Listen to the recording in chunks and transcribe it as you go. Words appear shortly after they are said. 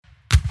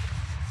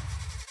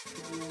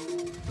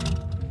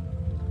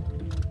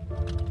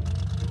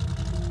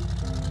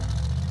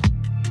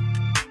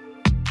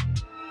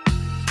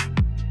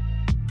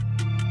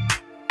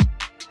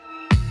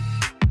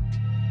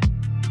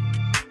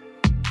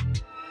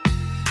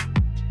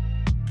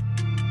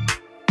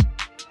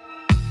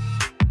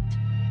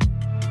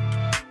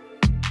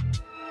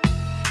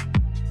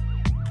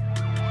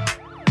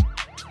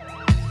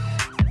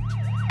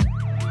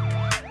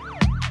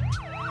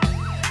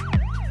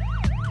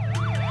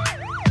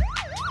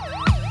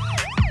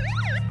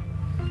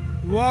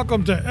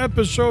Welcome to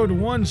episode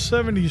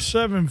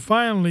 177,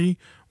 finally,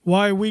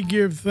 Why We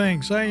Give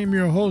Thanks. I am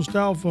your host,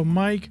 Alpha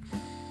Mike,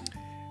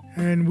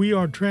 and we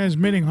are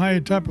transmitting high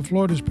atop of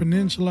Florida's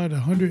peninsula at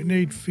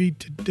 108 feet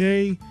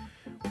today.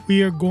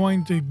 We are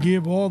going to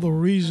give all the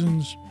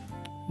reasons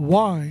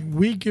why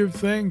we give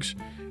thanks,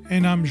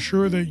 and I'm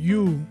sure that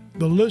you,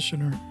 the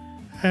listener,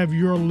 have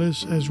your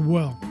list as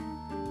well.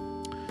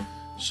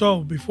 So,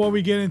 before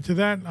we get into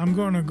that, I'm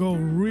going to go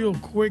real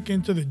quick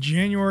into the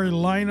January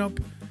lineup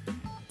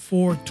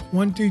for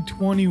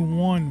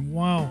 2021.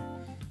 Wow,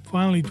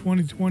 finally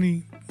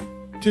 2020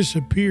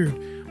 disappeared.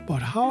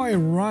 But how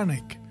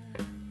ironic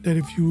that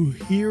if you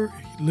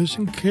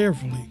listen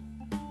carefully,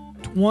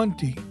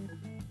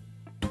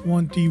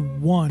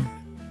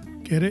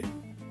 2021. Get it?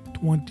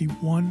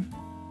 21.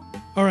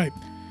 All right.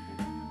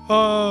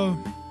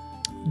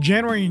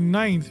 January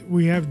 9th,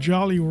 we have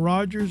Jolly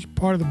Rogers,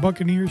 part of the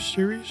Buccaneers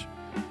series.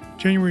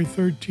 January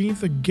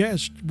 13th, a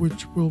guest,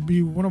 which will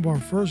be one of our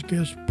first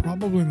guests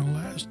probably in the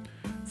last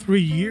 3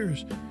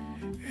 years,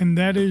 and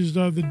that is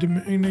the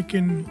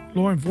Dominican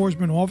Law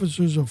Enforcement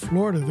Officers of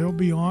Florida. They'll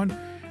be on.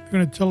 They're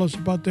going to tell us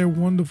about their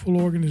wonderful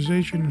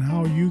organization and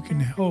how you can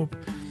help.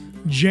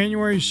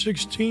 January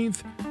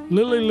 16th,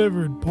 Lily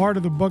Livard, part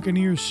of the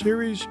Buccaneers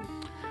series.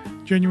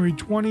 January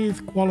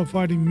 20th,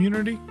 Qualified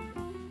Immunity.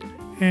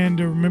 And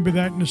remember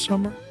that in the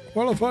summer?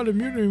 Qualified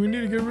Immunity, we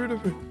need to get rid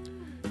of it.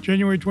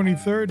 January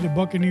 23rd, the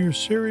Buccaneers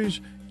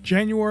series.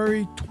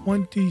 January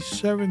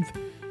 27th,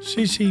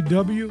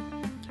 CCW.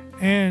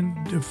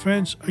 And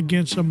Defense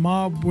Against a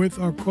Mob with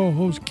our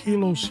co-host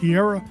Kilo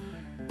Sierra,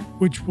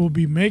 which will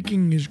be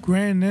making his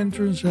grand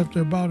entrance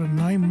after about a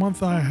 9-month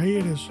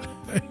hiatus.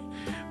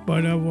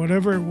 But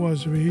whatever it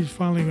was, he's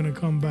finally going to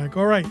come back.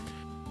 All right.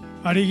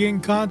 How do you get in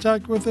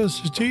contact with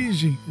us? It's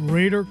easy.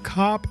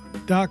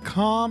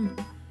 RaiderCop.com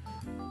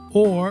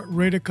or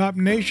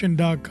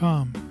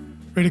RaiderCopNation.com.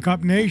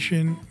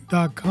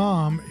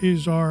 RaiderCopNation.com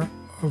is our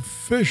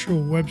official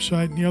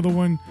website, and the other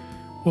one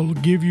will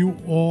give you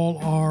all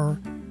our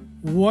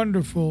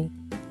wonderful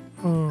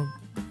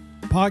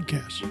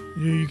podcasts.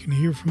 You can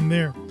hear from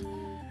there.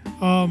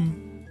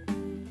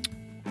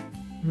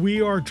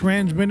 We are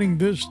transmitting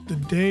this the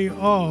day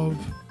of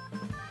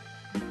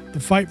the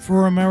Fight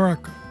for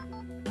America.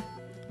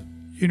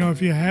 You know,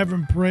 if you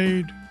haven't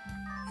prayed,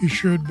 you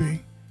should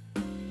be,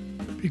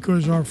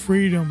 because our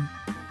freedom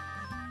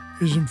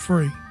isn't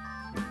free,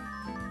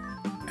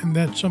 and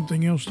that's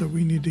something else that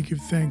we need to give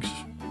thanks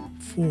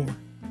for.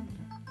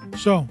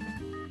 So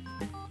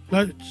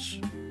let's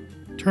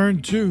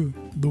turn to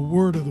the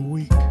word of the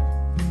week.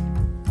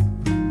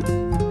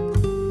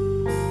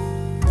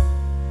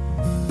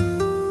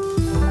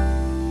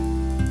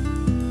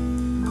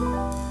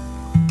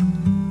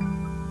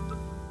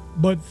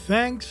 But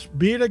thanks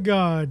be to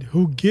God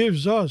who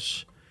gives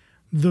us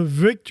the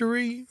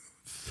victory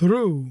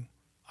through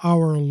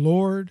our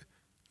Lord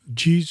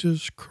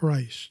Jesus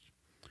Christ.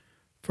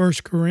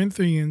 1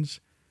 Corinthians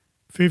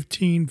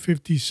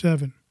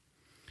 15:57.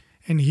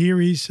 And here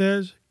he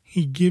says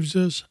he gives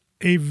us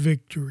a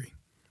victory,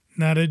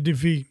 not a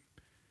defeat.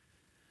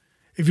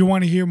 If you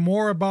want to hear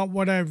more about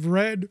what I've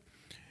read,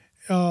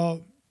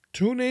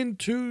 tune in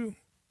to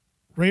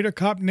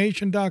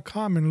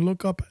RaiderCopNation.com and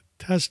look up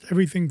Test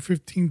Everything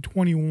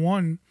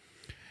 1521,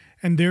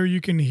 and there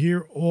you can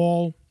hear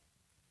all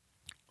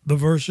the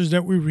verses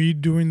that we read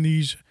during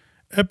these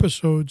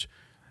episodes.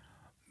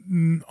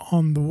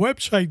 On the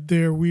website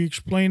there, we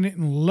explain it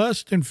in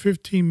less than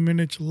 15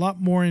 minutes, a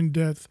lot more in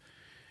depth,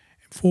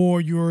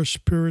 for your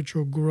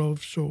spiritual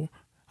growth. So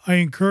I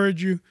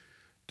encourage you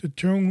to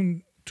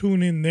tune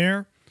in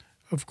there.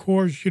 Of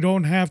course, you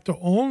don't have to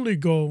only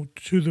go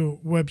to the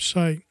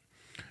website.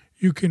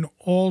 You can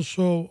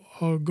also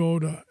go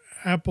to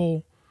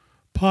Apple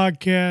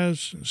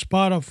Podcasts, and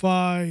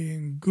Spotify,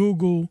 and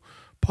Google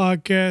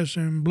Podcasts,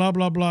 and blah,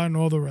 blah, blah, and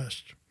all the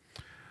rest.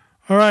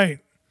 All right,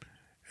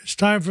 it's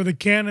time for the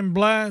Cannon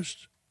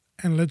Blast,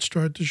 and let's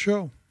start the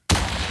show.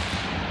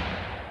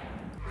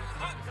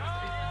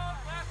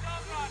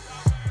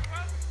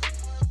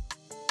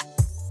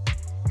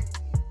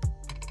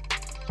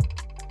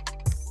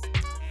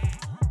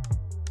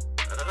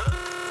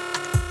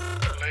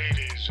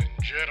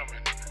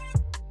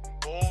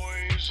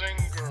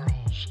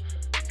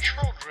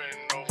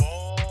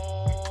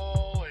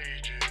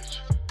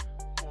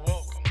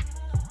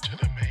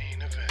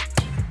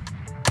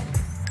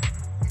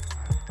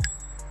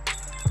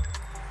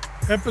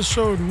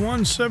 Episode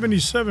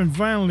 177,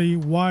 finally,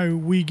 Why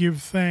We Give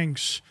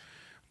Thanks.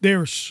 There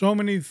are so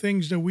many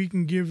things that we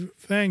can give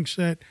thanks.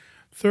 That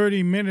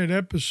 30-minute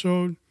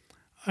episode,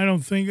 I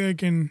don't think I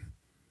can,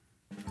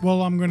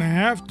 well, I'm going to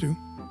have to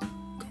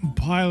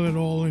compile it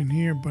all in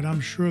here, but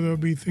I'm sure there'll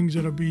be things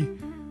that'll be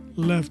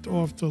left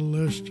off the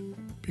list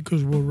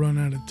because we'll run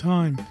out of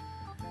time.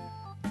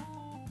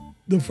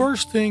 The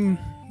first thing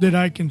that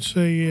I can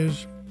say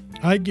is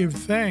I give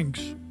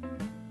thanks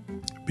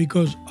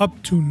because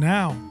up to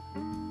now,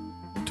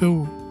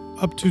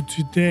 up to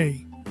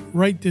today,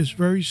 right this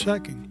very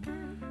second,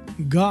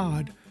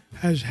 God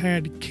has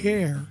had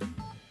care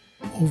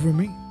over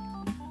me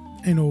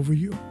and over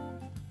you.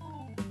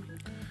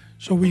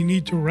 So we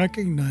need to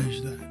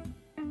recognize that.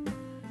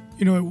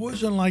 You know, it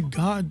wasn't like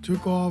God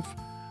took off.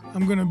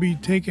 I'm going to be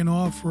taken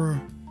off for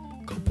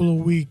a couple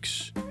of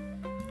weeks.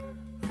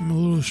 I'm a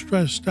little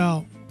stressed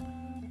out.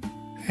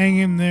 Hang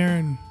in there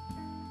and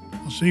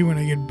I'll see you when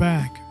I get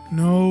back.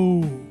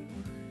 No,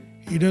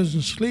 he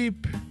doesn't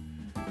sleep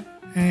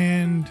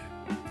and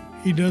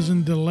he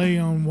doesn't delay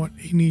on what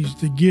he needs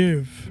to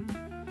give.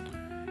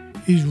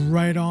 He's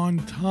right on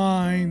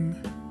time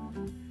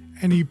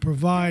and he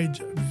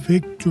provides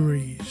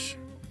victories.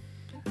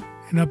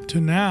 And up to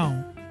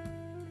now,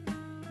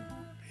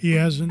 he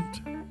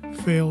hasn't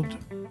failed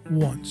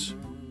once.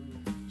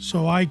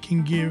 So I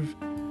can give,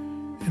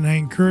 and I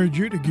encourage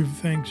you to give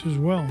thanks as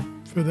well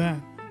for that.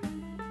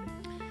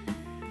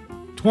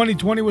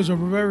 2020 was a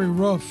very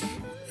rough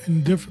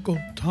and difficult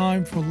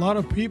time for a lot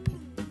of people.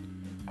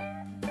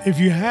 If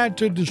you had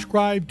to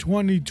describe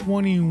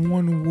 2020 in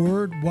one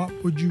word, what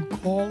would you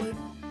call it?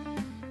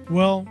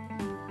 Well,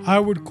 I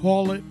would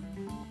call it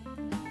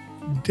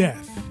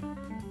death,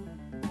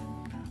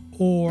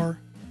 or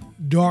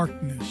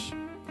darkness,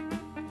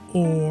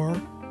 or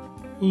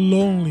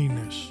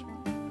loneliness.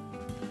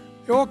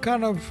 They all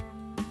kind of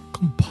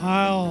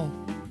compile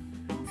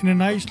in a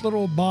nice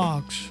little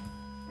box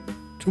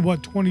to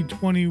what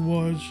 2020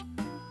 was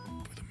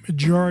for the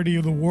majority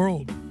of the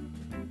world.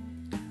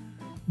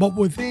 But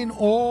within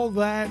all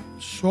that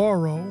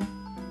sorrow,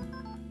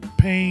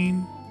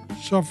 pain,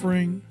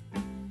 suffering,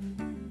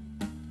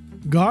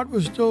 God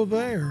was still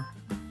there.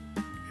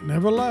 He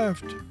never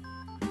left.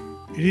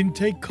 He didn't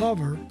take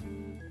cover.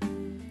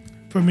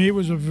 For me, it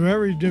was a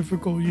very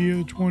difficult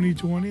year,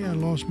 2020. I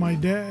lost my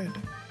dad.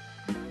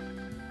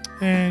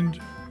 And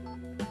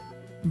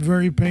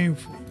very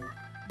painful.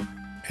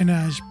 And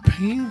as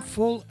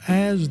painful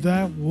as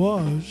that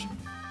was,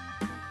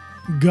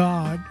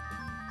 God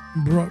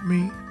brought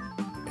me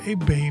a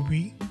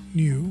baby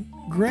new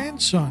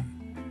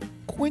grandson,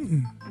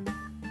 Quentin.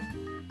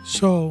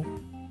 So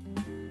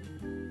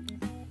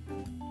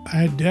I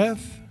had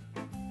death,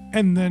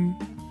 and then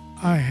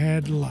I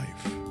had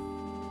life.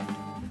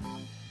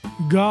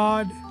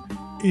 God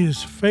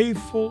is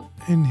faithful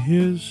in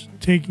his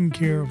taking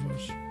care of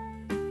us.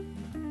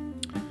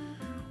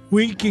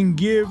 We can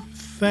give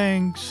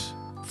thanks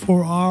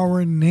for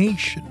our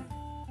nation.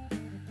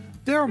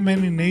 There are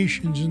many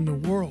nations in the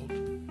world.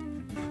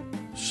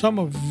 Some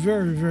are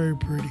very, very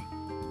pretty.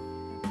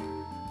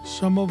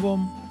 Some of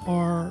them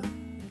are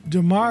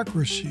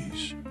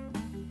democracies.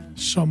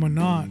 Some are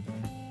not.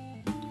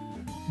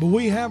 But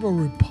we have a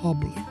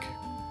republic.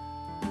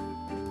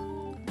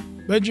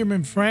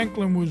 Benjamin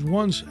Franklin was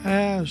once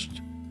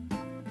asked,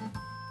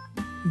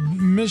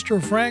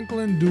 Mr.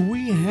 Franklin, do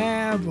we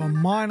have a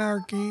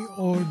monarchy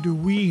or do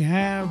we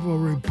have a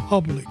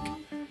republic?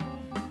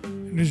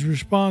 And his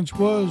response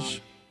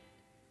was,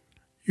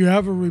 you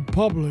have a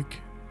republic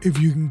if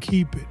you can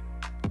keep it.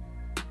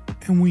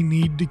 And we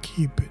need to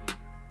keep it.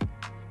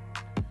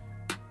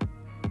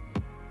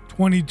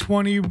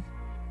 2020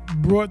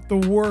 brought the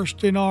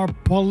worst in our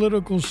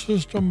political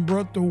system,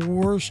 brought the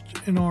worst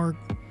in our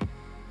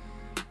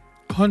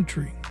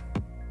country.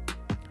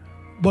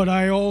 But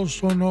I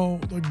also know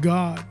that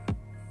God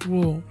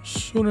will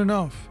soon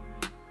enough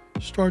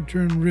start to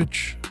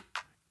enrich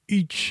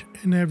each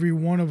and every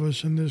one of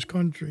us in this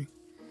country.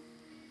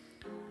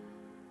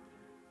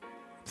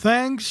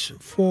 Thanks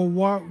for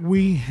what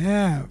we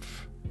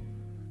have.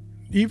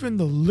 Even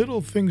the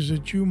little things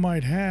that you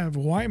might have,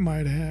 or I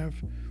might have,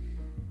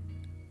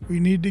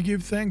 we need to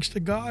give thanks to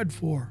God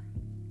for.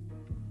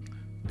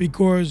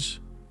 Because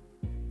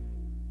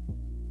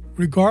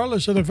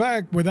regardless of the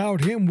fact,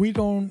 without him, we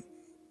don't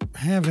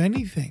have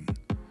anything.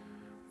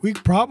 We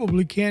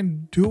probably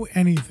can't do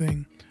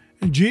anything.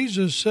 And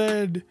Jesus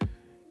said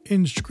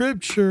in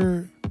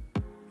Scripture,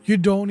 you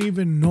don't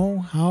even know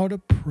how to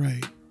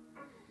pray,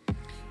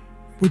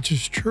 which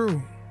is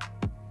true.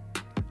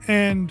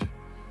 And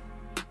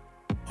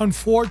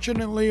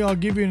unfortunately, I'll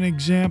give you an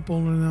example,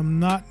 and I'm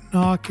not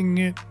knocking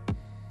it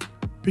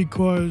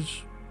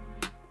because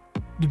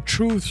the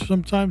truth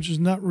sometimes is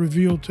not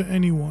revealed to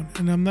anyone.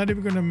 And I'm not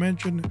even going to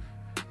mention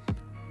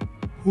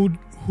who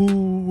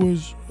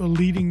was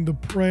leading the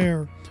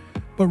prayer.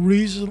 But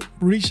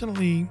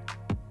recently,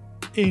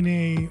 in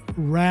a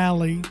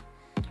rally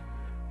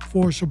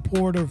for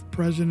support of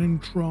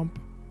President Trump,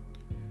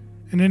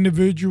 an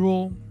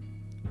individual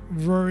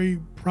very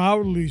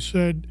proudly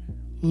said,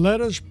 let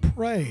us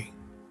pray.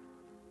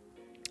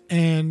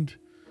 And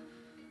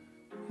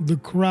The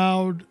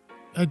crowd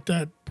at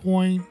that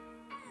point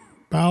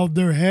bowed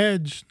their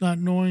heads, not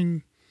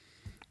knowing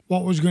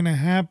what was going to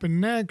happen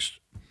next.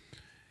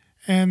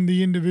 And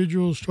the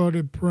individual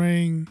started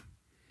praying,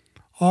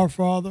 "Our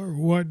Father,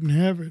 who art in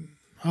heaven,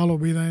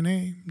 hallowed be thy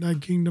name. Thy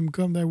kingdom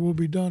come, thy will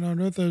be done on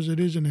earth as it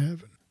is in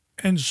heaven."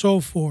 And so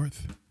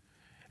forth.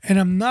 And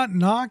I'm not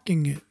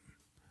knocking it,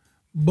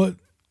 but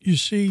you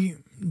see,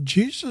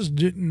 Jesus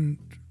didn't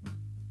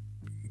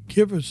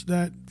give us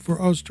that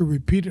for us to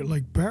repeat it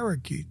like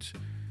parakeets.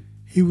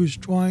 He was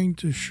trying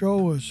to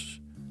show us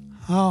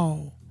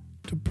how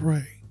to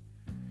pray,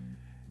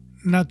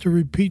 not to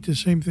repeat the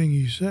same thing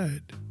he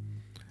said.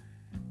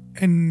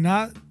 And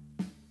not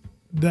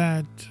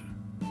that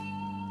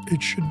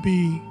it should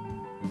be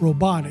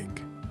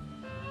robotic.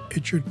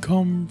 It should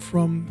come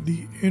from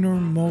the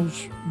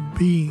innermost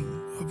being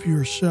of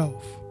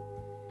yourself.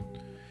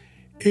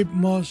 It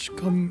must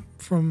come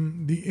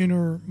from the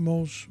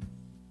innermost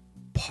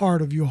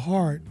part of your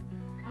heart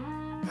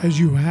as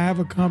you have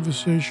a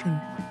conversation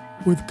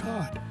with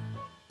God.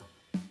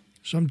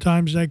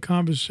 Sometimes that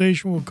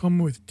conversation will come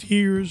with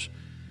tears,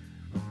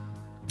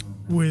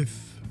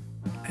 with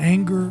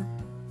anger,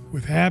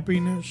 with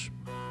happiness.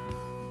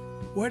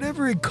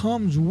 Whatever it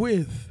comes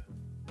with,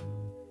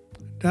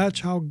 that's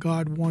how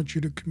God wants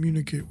you to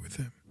communicate with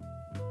Him.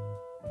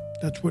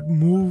 That's what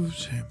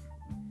moves Him.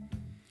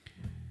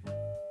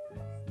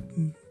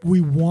 We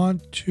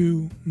want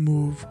to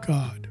move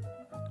God.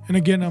 And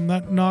again, I'm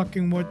not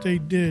knocking what they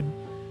did,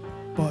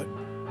 but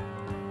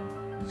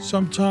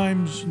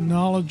sometimes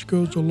knowledge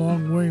goes a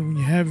long way. When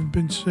you haven't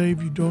been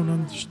saved, you don't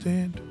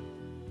understand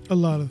a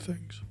lot of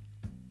things.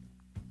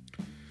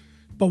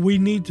 But we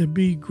need to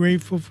be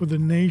grateful for the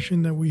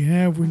nation that we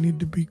have. We need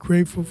to be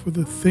grateful for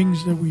the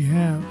things that we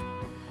have.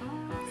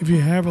 If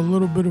you have a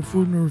little bit of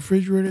food in the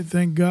refrigerator,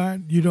 thank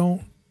God you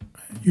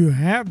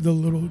have the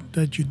little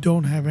that you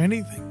don't have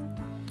anything.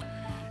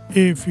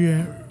 If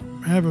you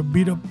have a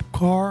beat up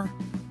car,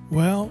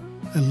 well,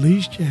 at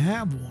least you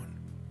have one.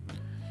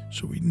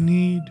 So we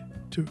need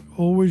to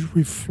always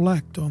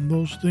reflect on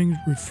those things,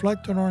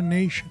 reflect on our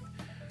nation.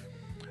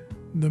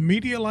 The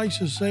media likes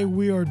to say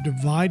we are a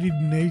divided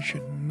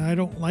nation, and I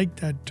don't like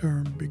that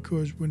term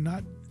because we're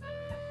not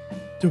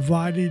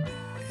divided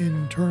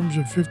in terms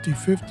of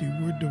 50-50.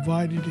 We're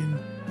divided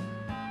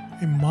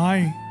in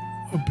my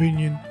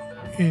opinion,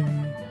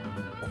 in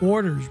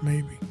quarters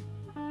maybe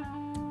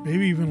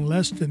even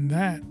less than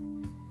that,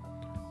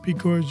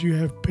 because you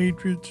have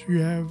patriots, you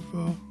have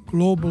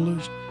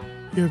globalists,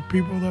 you have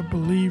people that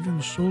believe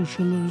in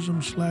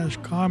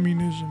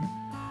socialism/communism.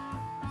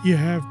 You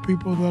have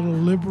people that are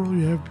liberal,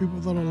 you have people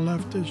that are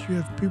leftist, you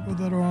have people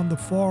that are on the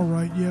far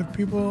right, you have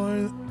people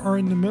that are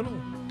in the middle.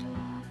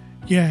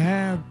 You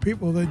have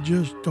people that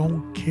just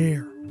don't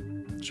care.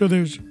 So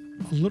there's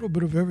a little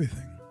bit of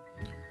everything.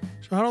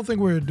 So I don't think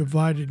we're a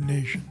divided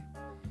nation.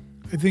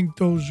 I think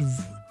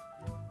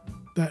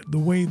that the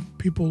way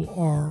people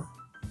are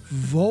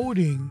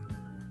voting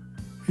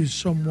is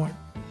somewhat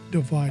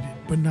divided,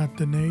 but not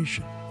the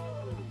nation.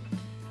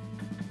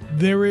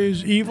 There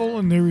is evil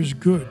and there is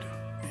good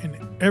in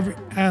every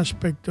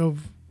aspect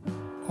of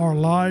our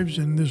lives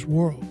in this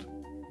world.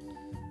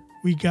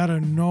 We got to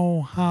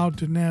know how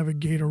to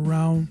navigate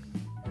around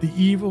the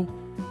evil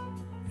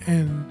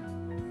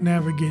and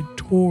navigate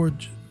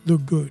towards the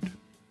good.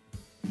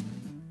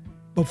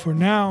 But for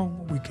now,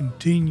 we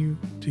continue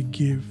to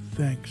give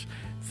thanks.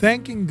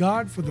 Thanking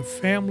God for the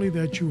family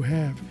that you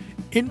have,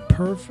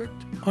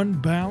 imperfect,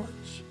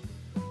 unbalanced,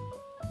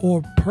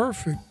 or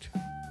perfect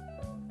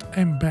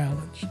and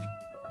balanced,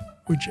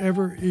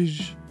 whichever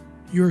is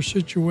your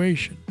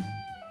situation.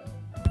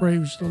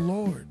 Praise the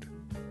Lord,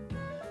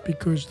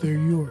 because they're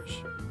yours.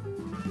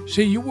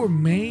 See, you were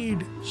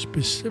made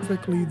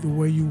specifically the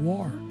way you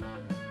are,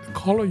 the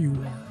color you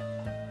are.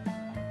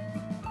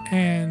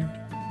 And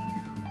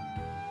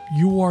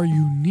you are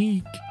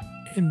unique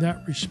in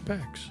that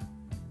respect.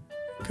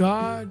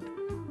 God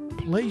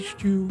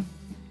placed you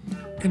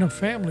in a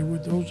family where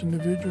those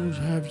individuals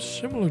have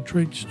similar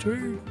traits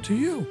to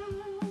you.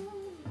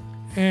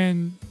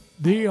 And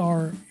they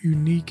are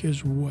unique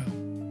as well.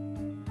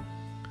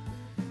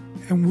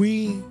 And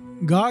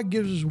God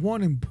gives us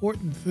one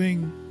important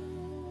thing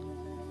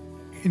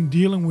in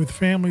dealing with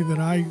family that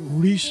I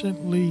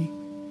recently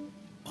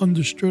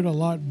understood a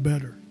lot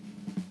better.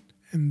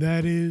 And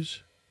that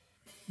is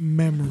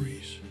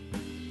memories.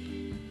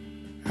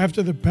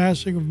 After the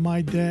passing of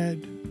my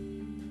dad,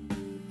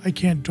 I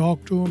can't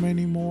talk to him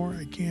anymore.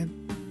 I can't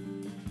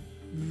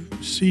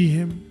see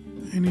him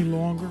any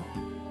longer.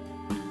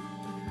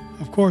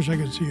 Of course, I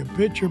can see a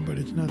picture, but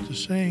it's not the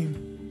same.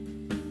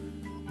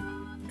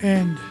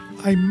 And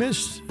I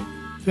miss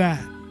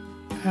that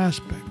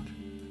aspect.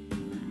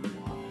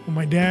 When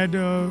my dad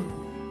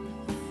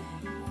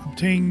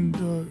obtained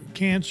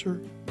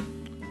cancer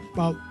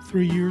about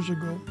 3 years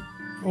ago,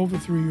 over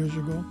 3 years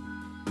ago,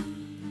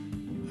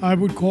 I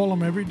would call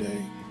him every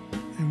day,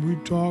 and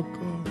we'd talk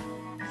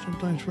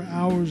sometimes for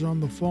hours on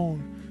the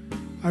phone.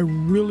 I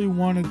really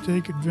want to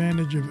take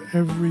advantage of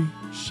every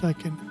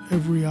second,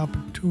 every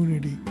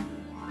opportunity,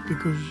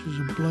 because it's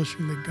a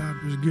blessing that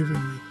God was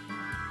giving me.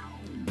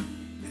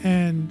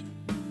 And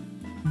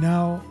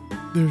now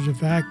there's a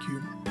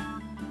vacuum.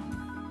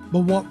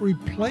 But what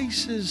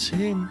replaces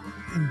him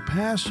in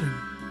passing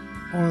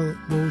are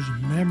those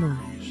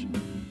memories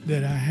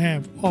that I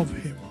have of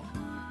him.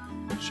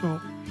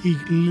 So he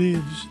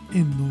lives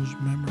in those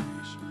memories.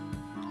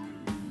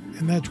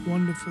 And that's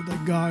wonderful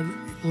that God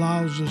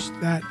allows us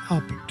that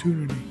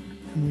opportunity,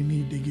 and we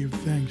need to give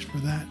thanks for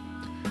that.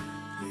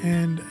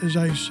 And as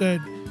I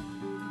said,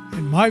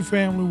 in my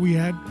family, we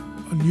had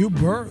a new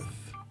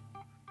birth,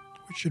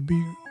 which should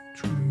be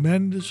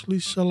tremendously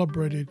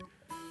celebrated,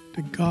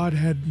 that God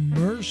had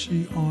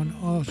mercy on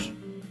us,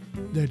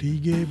 that he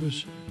gave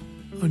us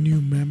a new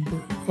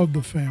member of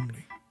the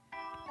family.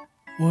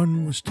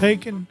 One was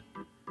taken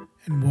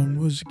and one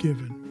was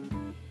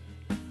given.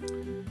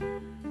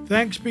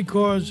 Thanks,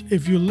 because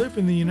if you live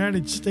in the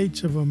United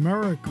States of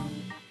America,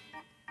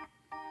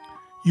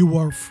 you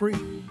are free.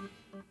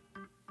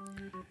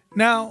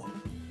 Now,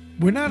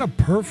 we're not a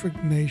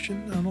perfect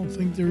nation. I don't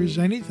think there is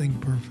anything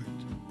perfect.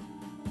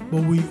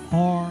 But we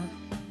are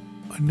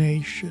a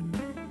nation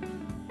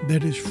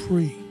that is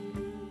free.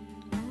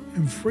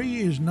 And free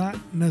is not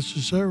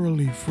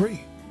necessarily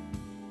free.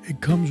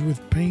 It comes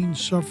with pain,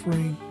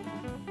 suffering,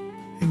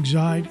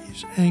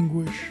 anxieties,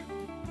 anguish.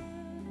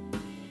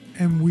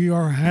 And we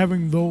are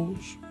having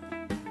those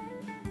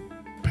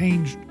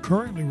pains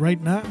currently,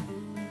 right now.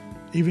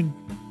 Even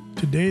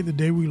today, the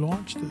day we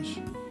launched this.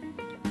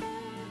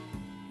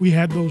 We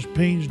had those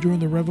pains during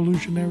the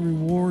Revolutionary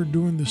War,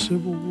 during the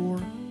Civil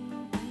War.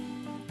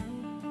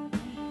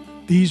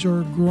 These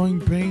are growing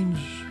pains.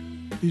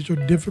 These are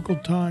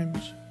difficult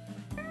times.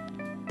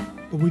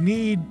 But we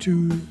need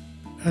to,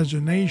 as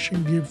a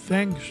nation, give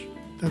thanks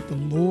that the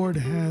Lord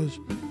has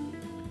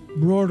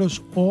brought us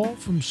all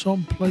from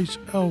someplace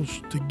else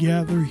to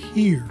gather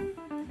here.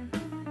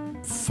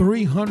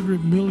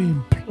 300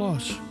 million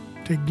plus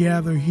to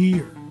gather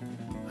here.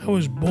 I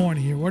was born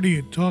here. What are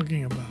you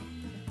talking about?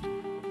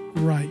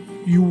 Right,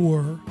 you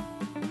were,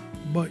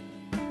 but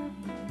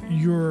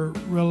your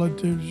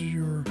relatives,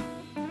 your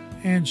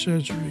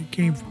ancestry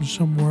came from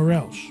somewhere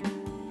else.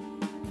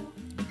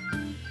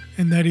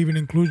 And that even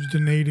includes the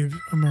Native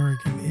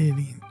American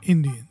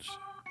Indians.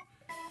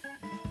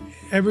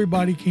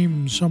 Everybody came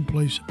from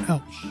someplace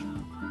else.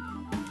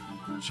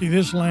 See,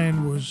 this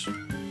land was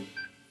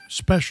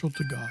special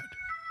to God.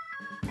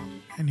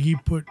 And he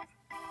put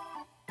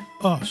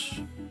us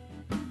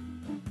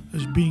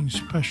as being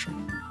special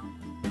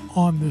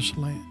on this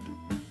land.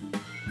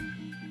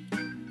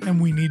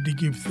 And we need to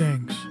give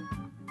thanks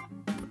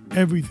for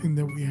everything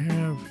that we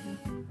have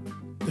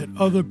that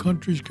other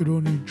countries could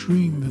only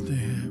dream that they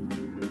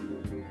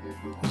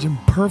have. As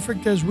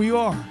imperfect as we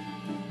are,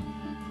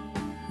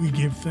 we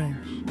give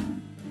thanks.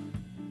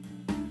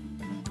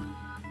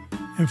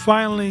 And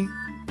finally,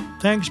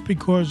 thanks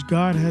because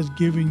God has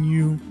given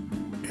you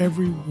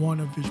every one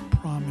of his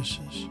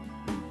promises.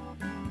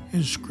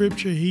 In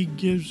Scripture, he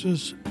gives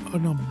us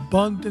an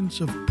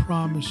abundance of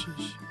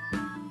promises.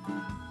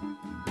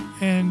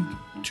 And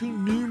too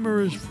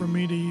numerous for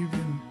me to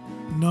even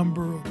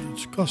number or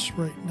discuss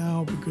right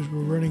now because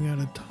we're running out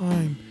of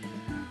time.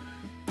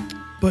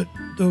 But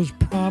those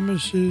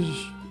promises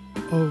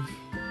of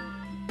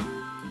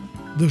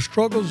the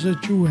struggles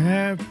that you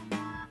have,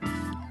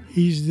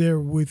 he's there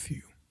with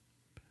you.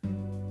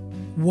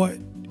 What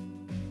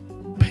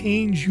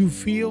pains you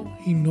feel,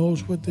 he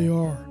knows what they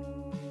are.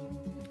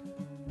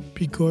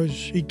 Because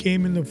he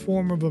came in the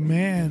form of a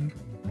man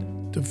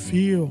to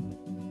feel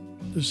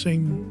the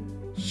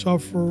same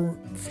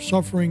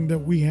suffering that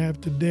we have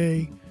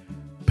today,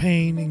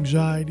 pain,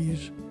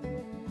 anxieties,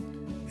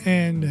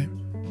 and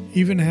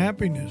even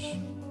happiness,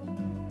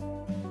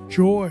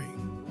 joy.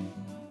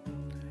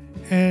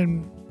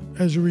 And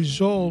as a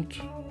result,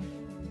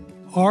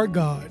 our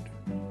God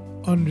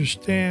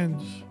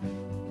understands,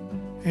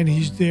 and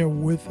he's there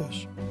with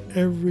us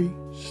every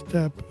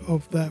step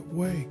of that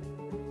way.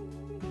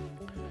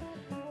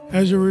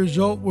 As a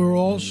result, we're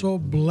also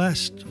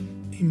blessed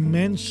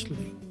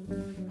immensely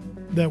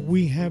that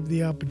we have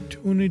the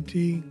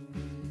opportunity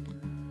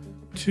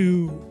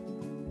to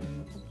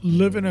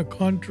live in a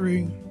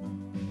country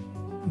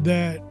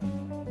that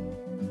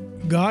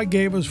God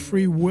gave us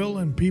free will,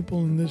 and people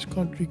in this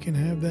country can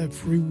have that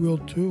free will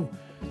too.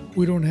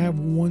 We don't have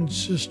one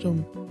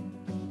system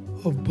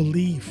of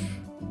belief.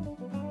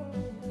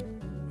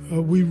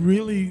 We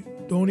really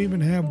don't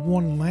even have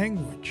one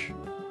language.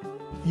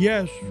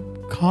 Yes,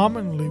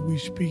 commonly we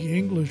speak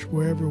English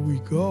wherever we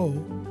go,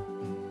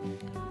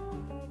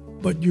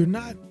 but you're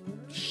not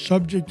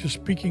subject to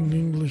speaking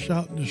English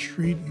out in the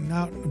street and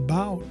out and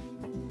about.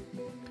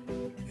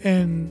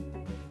 And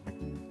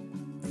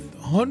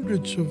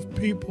hundreds of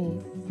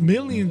people,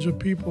 millions of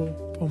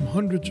people from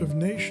hundreds of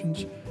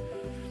nations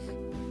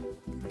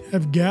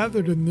have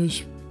gathered in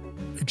this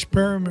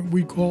experiment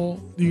we call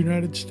the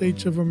United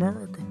States of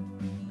America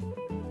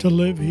to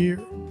live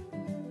here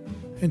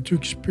and to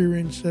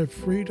experience that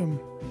freedom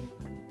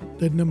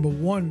that, number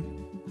one,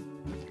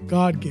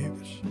 God gave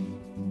us.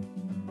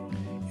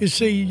 You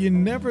see, you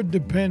never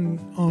depend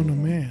on a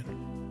man.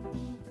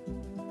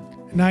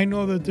 And I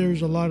know that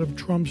there's a lot of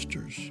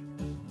Trumpsters.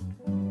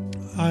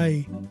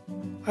 I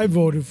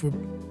voted for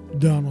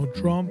Donald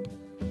Trump.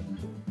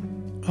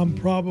 I'm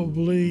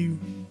probably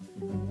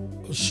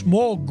a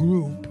small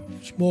group,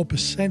 small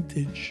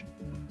percentage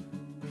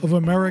of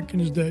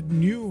Americans that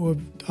knew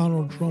of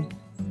Donald Trump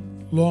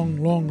long,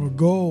 long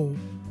ago.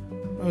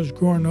 I was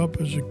growing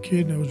up as a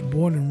kid. I was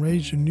born and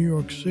raised in New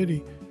York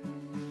City.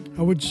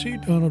 I would see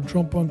Donald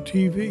Trump on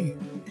TV,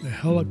 the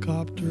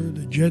helicopter,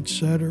 the jet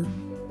setter,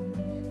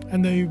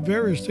 and the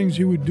various things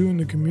he would do in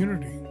the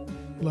community,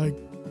 like,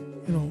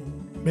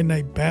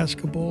 midnight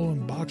basketball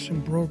and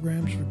boxing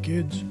programs for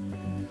kids.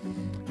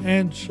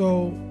 And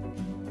so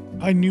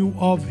I knew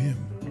of him.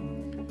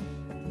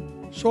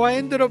 So I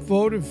ended up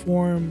voting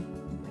for him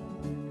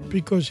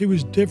because he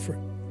was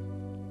different.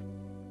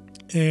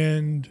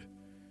 And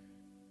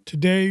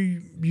today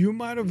you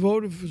might have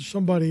voted for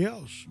somebody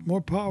else.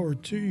 More power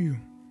to you.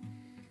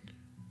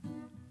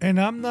 And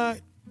I'm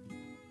not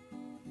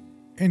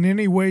in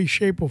any way,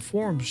 shape, or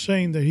form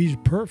saying that he's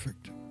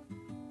perfect.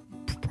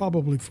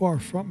 Probably far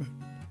from it.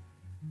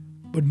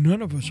 But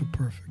none of us are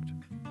perfect.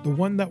 The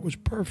one that was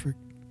perfect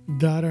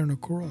died on a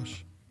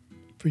cross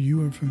for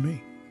you and for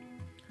me.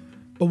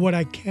 But what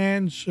I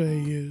can say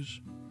is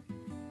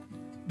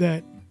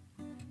that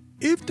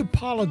if the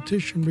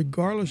politician,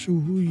 regardless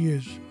of who he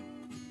is,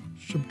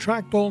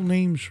 subtract all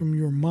names from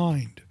your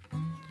mind,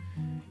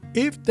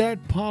 if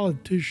that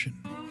politician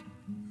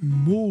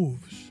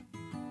moves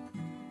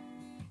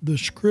the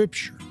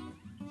scripture,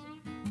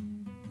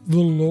 the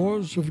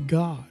laws of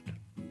God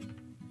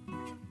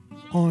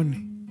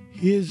on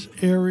his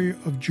area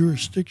of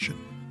jurisdiction,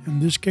 in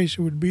this case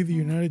it would be the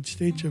United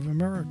States of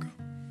America,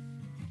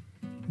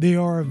 they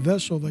are a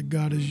vessel that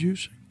God is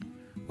using.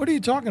 What are you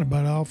talking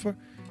about, Alpha?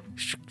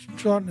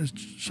 Starting to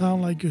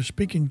sound like you're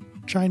speaking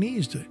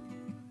Chinese today.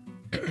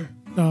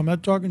 No, I'm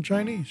not talking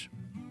Chinese.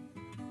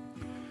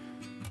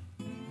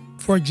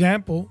 For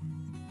example,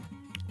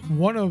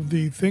 one of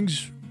the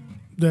things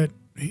that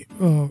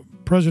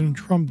President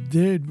Trump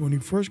did when he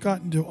first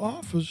got into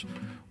office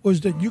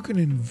was that you can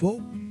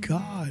invoke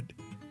God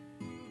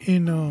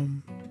in a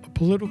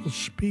political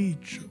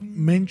speech,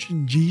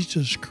 mention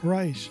Jesus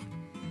Christ.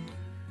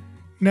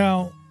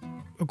 Now,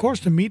 of course,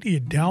 the media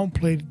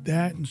downplayed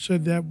that and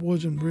said that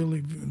wasn't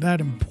really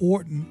that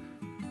important.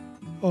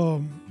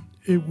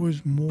 It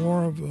was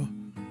more of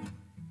an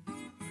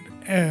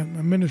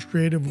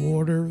administrative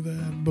order that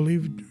I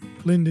believe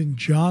Lyndon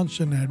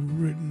Johnson had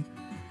written.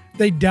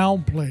 They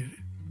downplayed it.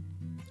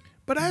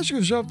 But ask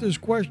yourself this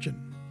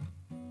question.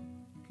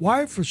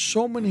 Why for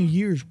so many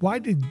years, why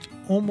did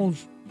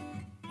almost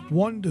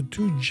 1 to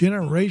 2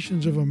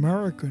 generations of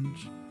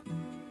Americans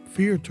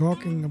fear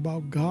talking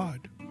about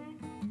God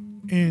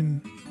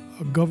in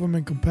a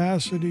government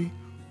capacity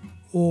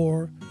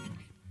or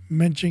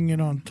mentioning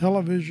it on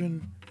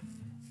television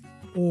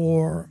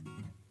or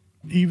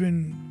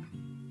even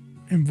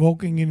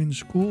invoking it in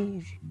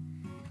schools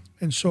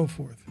and so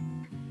forth?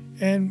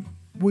 And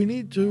we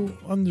need to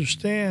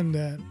understand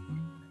that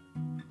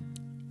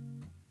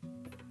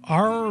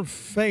our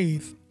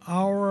faith,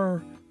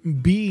 our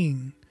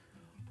being,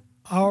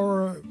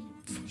 our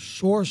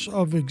source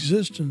of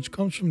existence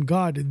comes from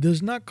God. It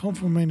does not come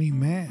from any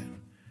man.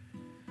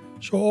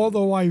 So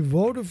although I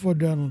voted for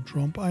Donald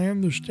Trump, I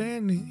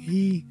understand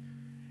he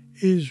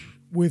is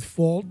with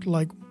fault,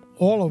 like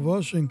all of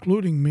us,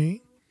 including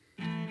me.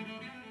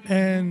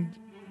 And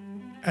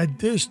at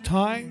this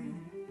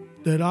time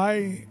that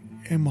I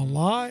am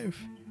alive,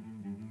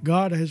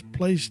 God has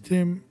placed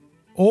him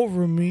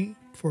over me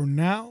for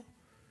now,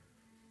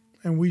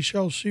 and we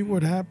shall see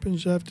what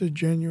happens after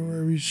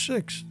January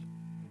 6th.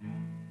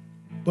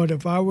 But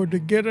if I were to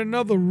get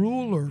another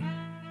ruler,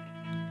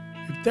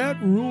 if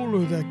that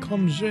ruler that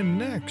comes in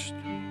next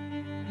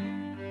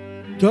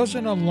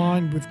doesn't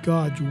align with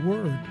God's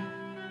word,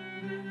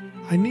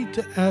 I need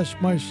to ask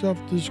myself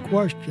this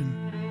question.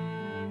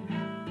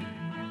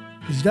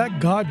 Is that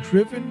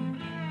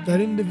God-driven,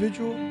 that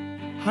individual?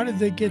 How did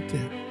they get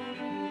there?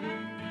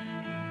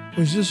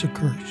 Was this a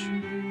curse?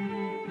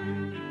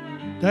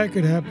 That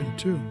could happen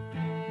too.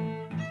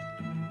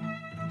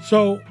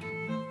 So,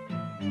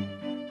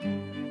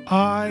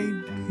 I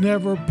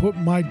never put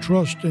my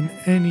trust in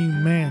any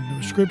man.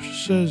 The scripture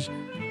says,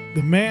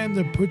 the man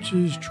that puts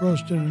his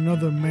trust in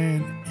another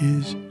man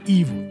is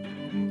evil.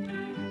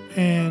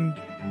 And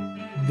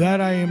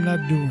that I am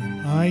not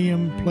doing. I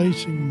am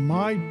placing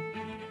my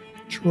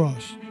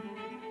trust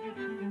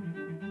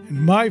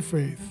and my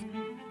faith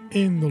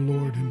in the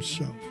Lord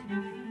himself.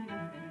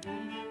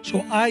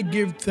 So I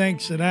give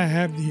thanks that I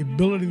have the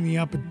ability and the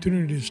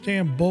opportunity to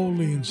stand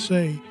boldly and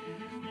say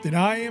that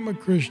I am a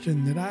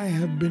Christian, that I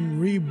have been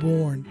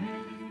reborn,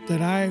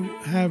 that I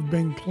have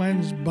been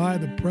cleansed by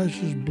the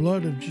precious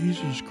blood of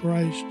Jesus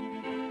Christ,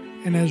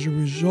 and as a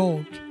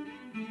result,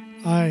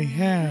 I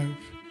have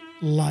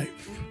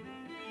life,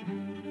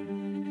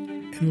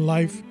 and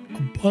life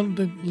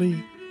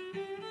abundantly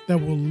that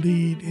will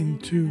lead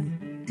into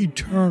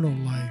eternal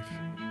life.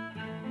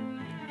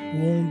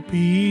 won't be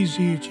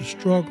easy. It's a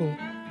struggle.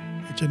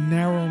 It's a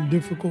narrow and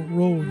difficult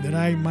road that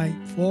I might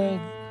fall,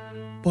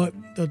 but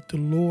that the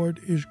Lord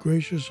is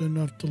gracious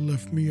enough to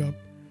lift me up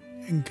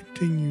and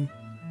continue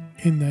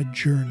in that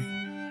journey.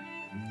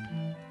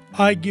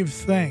 I give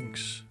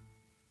thanks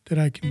that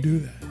I can do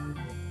that.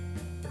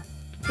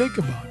 Think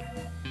about it.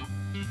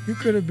 You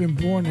could have been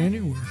born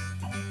anywhere,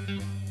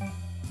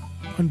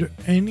 under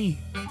any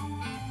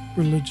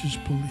religious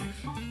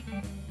belief.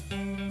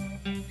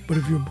 But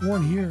if you're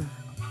born here,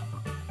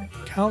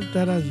 count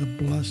that as a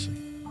blessing,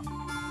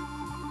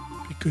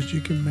 because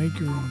you can make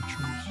your own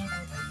choice.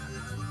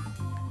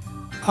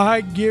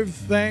 I give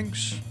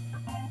thanks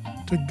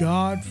to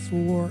God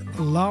for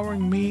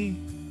allowing me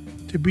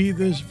to be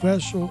this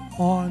vessel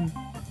on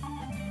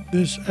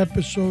this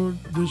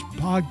episode, this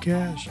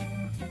podcast,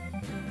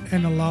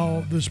 and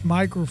allow this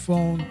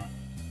microphone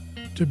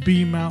to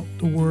beam out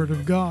the Word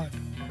of God.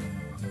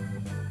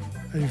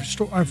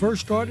 I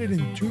first started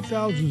in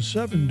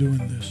 2007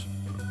 doing this.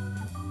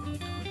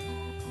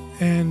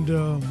 And,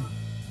 of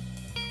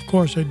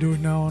course, I do it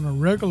now on a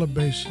regular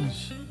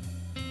basis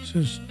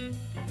since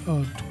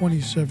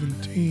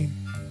 2017.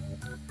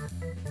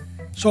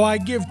 So I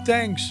give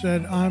thanks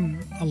that I'm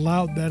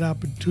allowed that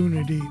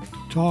opportunity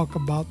to talk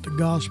about the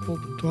gospel,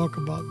 to talk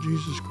about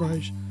Jesus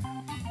Christ,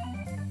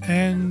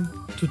 and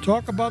to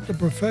talk about the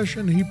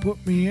profession He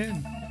put me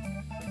in.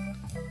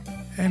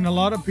 And a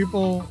lot of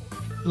people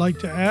like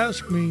to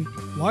ask me,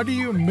 why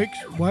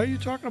are you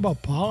talking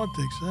about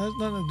politics? It has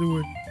nothing to do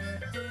with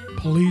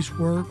police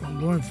work or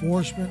law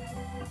enforcement.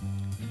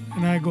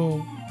 And I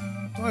go,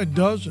 no, it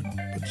doesn't.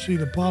 But see,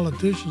 the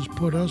politicians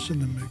put us in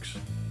the mix.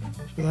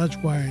 So that's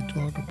why I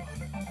talk about it.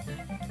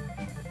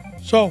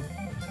 So,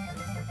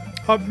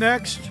 up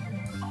next,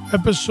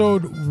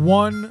 episode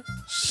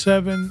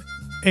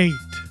 178.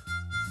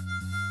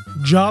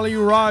 Jolly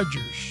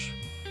Rogers.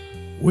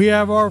 We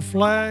have our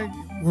flag.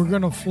 We're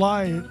going to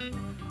fly it.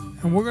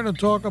 And we're going to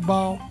talk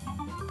about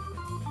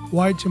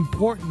why it's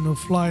important to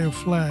fly a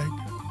flag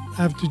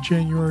after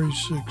January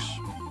 6th.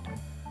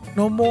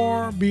 No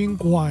more being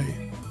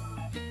quiet.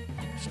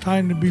 It's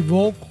time to be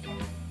vocal.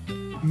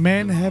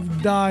 Men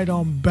have died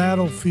on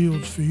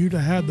battlefields for you to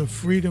have the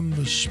freedom,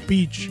 the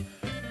speech,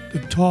 the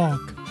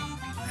talk,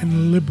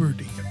 and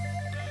liberty.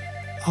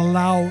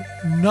 Allow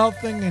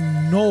nothing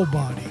and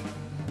nobody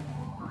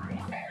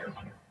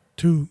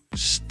to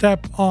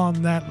step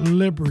on that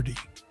liberty,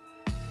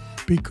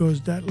 because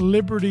that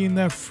liberty and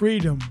that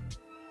freedom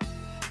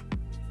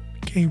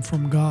came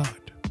from God.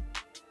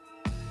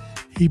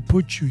 He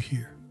put you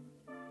here.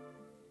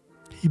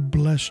 He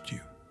blessed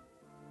you.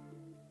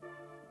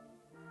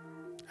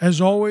 As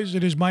always,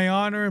 it is my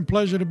honor and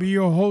pleasure to be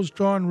your host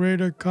on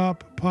Raider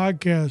Cop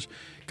Podcast.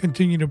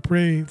 Continue to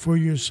pray for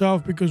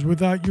yourself, because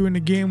without you in the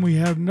game, we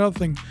have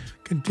nothing.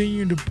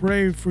 Continue to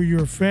pray for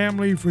your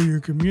family, for your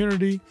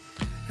community,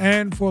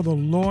 and for the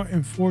law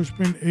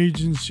enforcement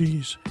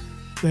agencies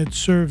that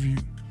serve you.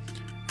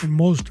 And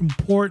most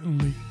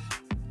importantly,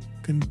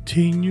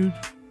 continue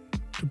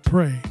to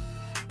pray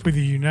for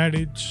the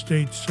United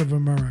States of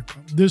America.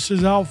 This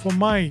is Alpha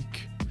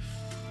Mike,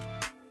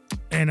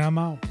 and I'm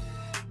out.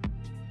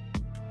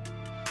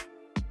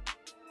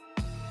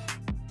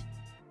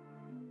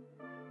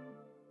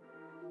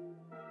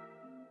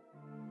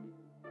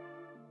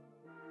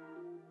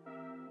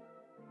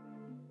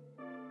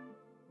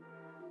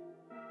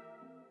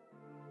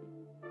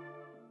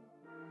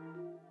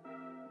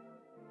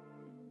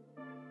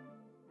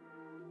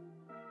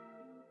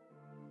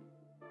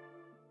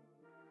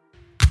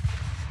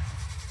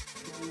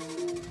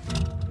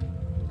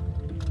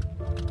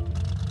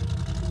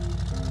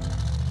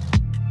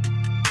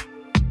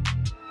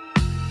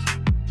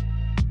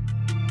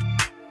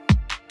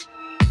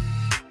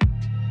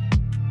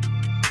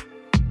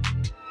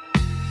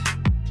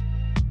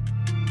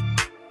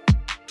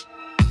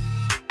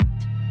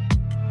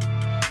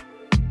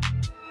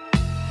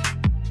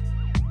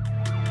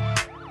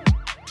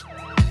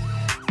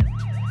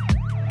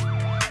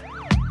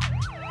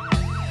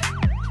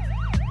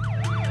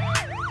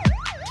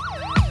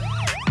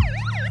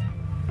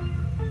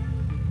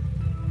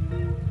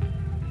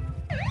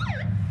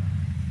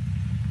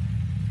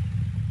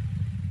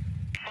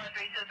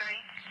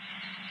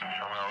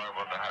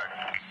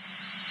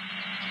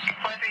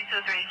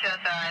 Just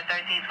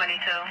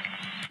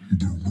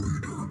 1322.